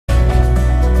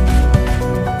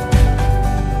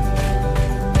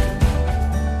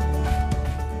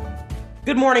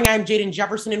Good morning. I'm Jaden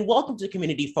Jefferson, and welcome to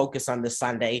Community Focus on this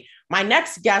Sunday. My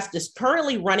next guest is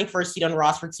currently running for a seat on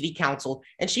Rossford City Council,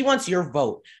 and she wants your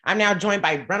vote. I'm now joined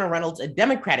by Brenna Reynolds, a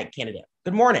Democratic candidate.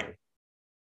 Good morning.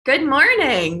 Good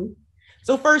morning.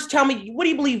 So first, tell me, what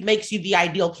do you believe makes you the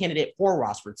ideal candidate for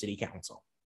Rossford City Council?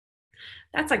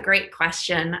 That's a great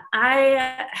question.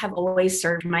 I have always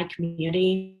served my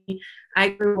community. I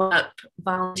grew up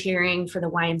volunteering for the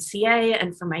YMCA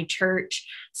and for my church.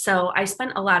 So I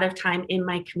spent a lot of time in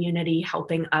my community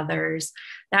helping others.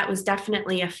 That was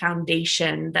definitely a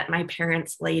foundation that my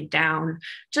parents laid down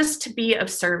just to be of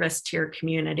service to your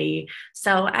community.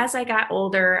 So as I got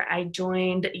older, I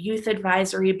joined youth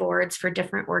advisory boards for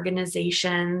different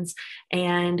organizations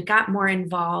and got more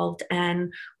involved.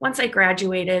 And once I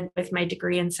graduated with my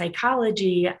degree in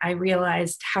psychology, I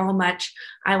realized how much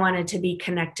I wanted to be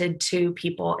connected to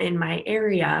people in my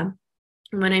area.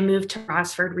 When I moved to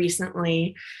Rossford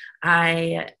recently,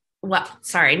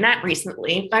 not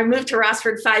recently. I moved to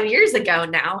Rossford 5 years ago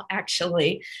now,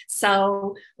 actually.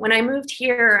 So when I moved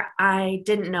here, I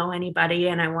didn't know anybody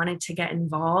and I wanted to get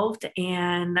involved.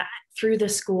 And through the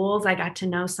schools, I got to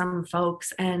know some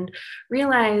folks and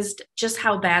realized just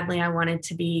how badly I wanted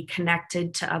to be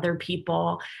connected to other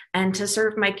people and to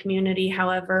serve my community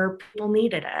however people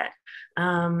needed it.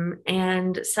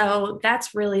 And so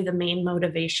that's really the main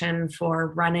motivation for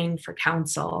running for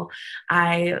council.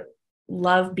 I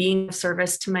love being of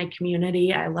service to my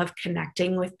community. I love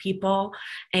connecting with people.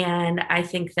 And I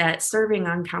think that serving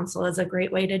on council is a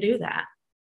great way to do that.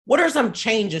 What are some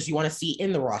changes you want to see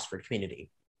in the Rossford community?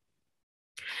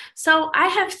 So I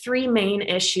have three main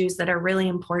issues that are really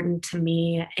important to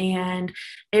me, and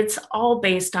it's all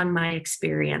based on my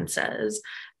experiences.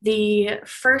 The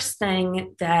first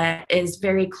thing that is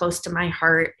very close to my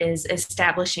heart is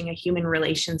establishing a human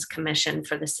relations commission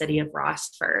for the city of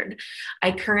Rossford.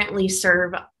 I currently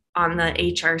serve on the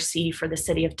HRC for the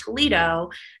city of Toledo,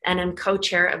 and I'm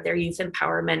co-chair of their youth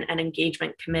empowerment and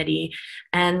engagement committee.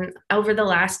 And over the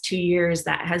last 2 years,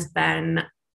 that has been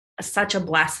such a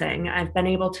blessing. I've been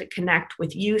able to connect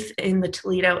with youth in the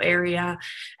Toledo area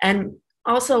and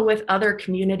also with other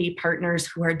community partners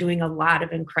who are doing a lot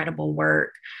of incredible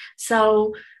work.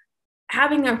 So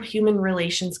having a human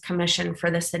relations commission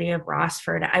for the city of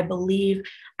Rossford, I believe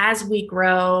as we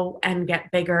grow and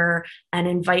get bigger and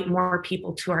invite more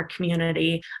people to our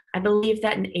community, I believe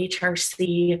that an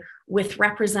HRC with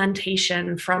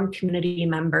representation from community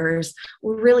members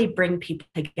will really bring people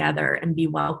together and be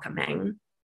welcoming.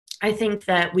 I think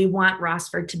that we want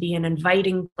Rossford to be an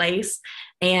inviting place,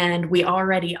 and we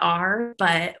already are,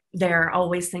 but there are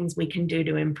always things we can do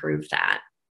to improve that.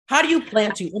 How do you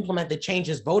plan to implement the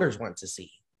changes voters want to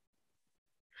see?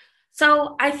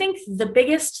 So I think the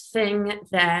biggest thing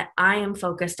that I am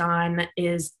focused on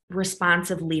is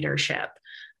responsive leadership.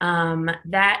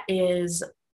 That is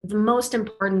the most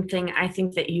important thing I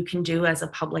think that you can do as a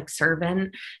public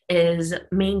servant is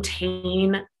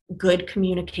maintain good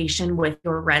communication with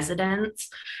your residents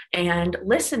and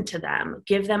listen to them,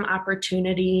 give them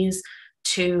opportunities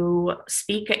to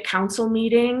speak at council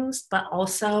meetings, but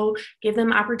also give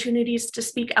them opportunities to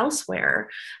speak elsewhere.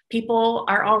 People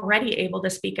are already able to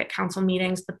speak at council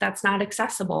meetings, but that's not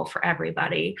accessible for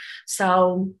everybody.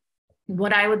 So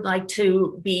what I would like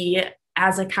to be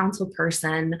as a council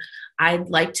person, I'd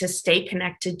like to stay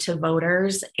connected to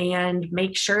voters and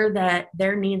make sure that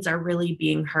their needs are really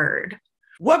being heard.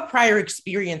 What prior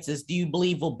experiences do you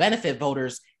believe will benefit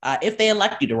voters if they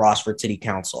elect you to Rossford City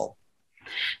Council?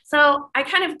 So I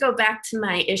kind of go back to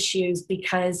my issues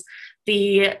because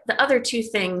the other two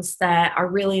things that are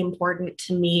really important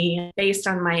to me based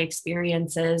on my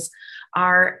experiences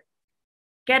are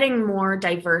getting more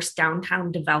diverse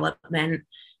downtown development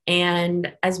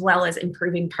and as well as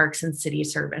improving parks and city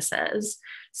services.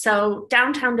 So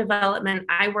downtown development,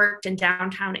 I worked in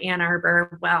downtown Ann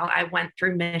Arbor while I went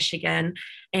through Michigan,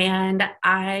 and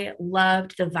I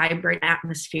loved the vibrant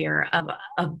atmosphere of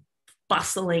a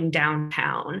bustling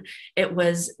downtown. It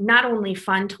was not only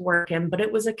fun to work in, but it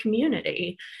was a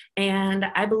community. And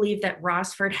I believe that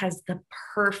Rossford has the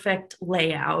perfect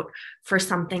layout for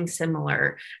something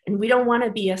similar. And we don't want to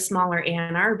be a smaller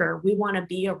Ann Arbor, we want to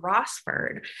be a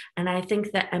Rossford. And I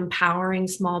think that empowering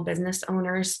small business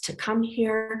owners to come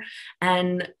here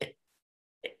and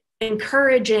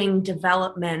encouraging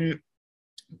development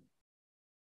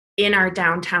in our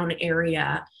downtown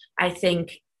area, I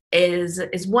think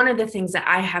is one of the things that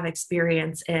I have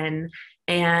experience in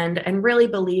and really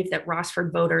believe that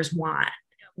Rossford voters want.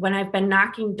 When I've been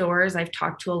knocking doors, I've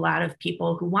talked to a lot of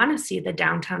people who want to see the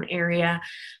downtown area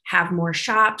have more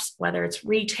shops, whether it's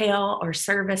retail or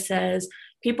services,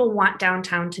 People want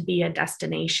downtown to be a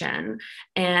destination.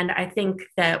 And I think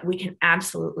that we can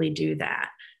absolutely do that.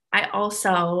 I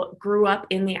also grew up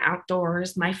in the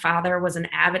outdoors. My father was an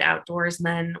avid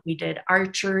outdoorsman. We did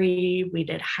archery, we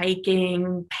did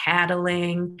hiking,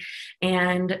 paddling.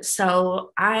 And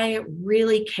so I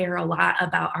really care a lot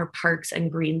about our parks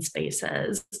and green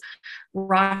spaces.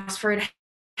 Rossford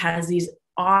has these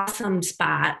awesome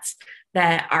spots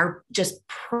that are just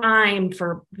primed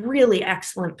for really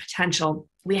excellent potential.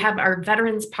 We have our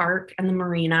Veterans Park and the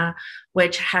Marina,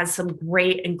 which has some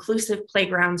great inclusive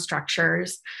playground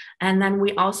structures. And then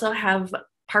we also have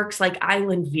parks like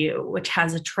Island View, which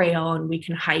has a trail and we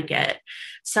can hike it.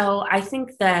 So I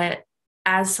think that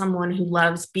as someone who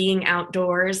loves being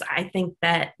outdoors, I think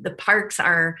that the parks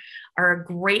are a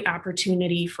great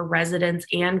opportunity for residents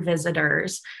and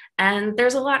visitors. And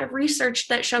there's a lot of research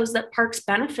that shows that parks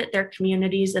benefit their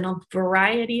communities in a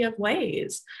variety of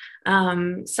ways.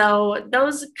 So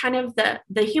those kind of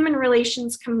the Human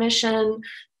Relations Commission,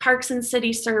 Parks and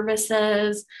City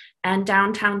Services, and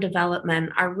downtown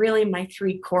development are really my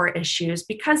three core issues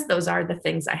because those are the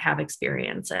things I have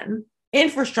experience in.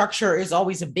 Infrastructure is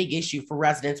always a big issue for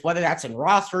residents, whether that's in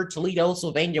Rossford, Toledo,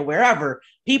 Sylvania, wherever.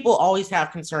 People always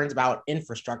have concerns about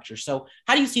infrastructure. So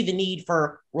how do you see the need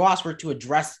for Rossford to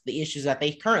address the issues that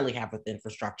they currently have with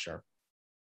infrastructure?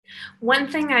 One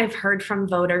thing I've heard from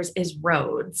voters is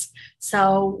roads.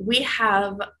 So we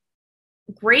have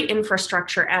great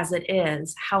infrastructure as it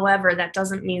is. However, that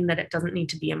doesn't mean that it doesn't need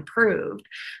to be improved.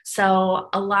 So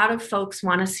a lot of folks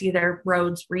want to see their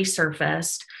roads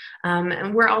resurfaced.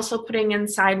 And we're also putting in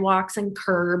sidewalks and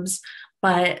curbs,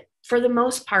 but for the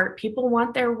most part, people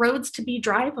want their roads to be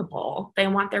drivable. They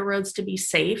want their roads to be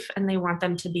safe and they want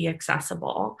them to be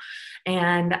accessible.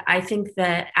 And I think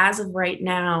that as of right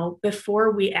now, before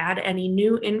we add any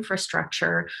new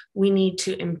infrastructure, we need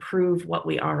to improve what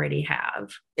we already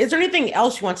have. Is there anything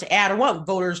else you want to add or want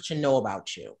voters to know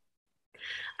about you?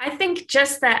 I think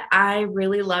just that I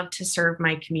really love to serve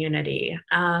my community.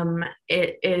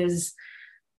 It is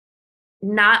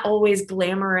not always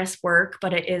glamorous work,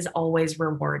 but it is always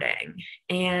rewarding.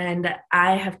 And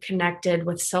I have connected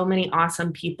with so many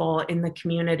awesome people in the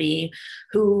community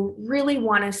who really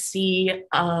want to see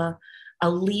a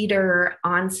leader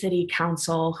on city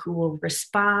council who will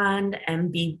respond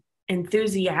and be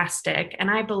enthusiastic. And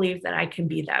I believe that I can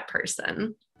be that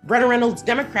person. Brenna Reynolds,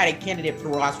 Democratic candidate for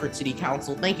Rossford City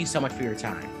Council. Thank you so much for your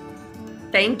time.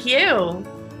 Thank you.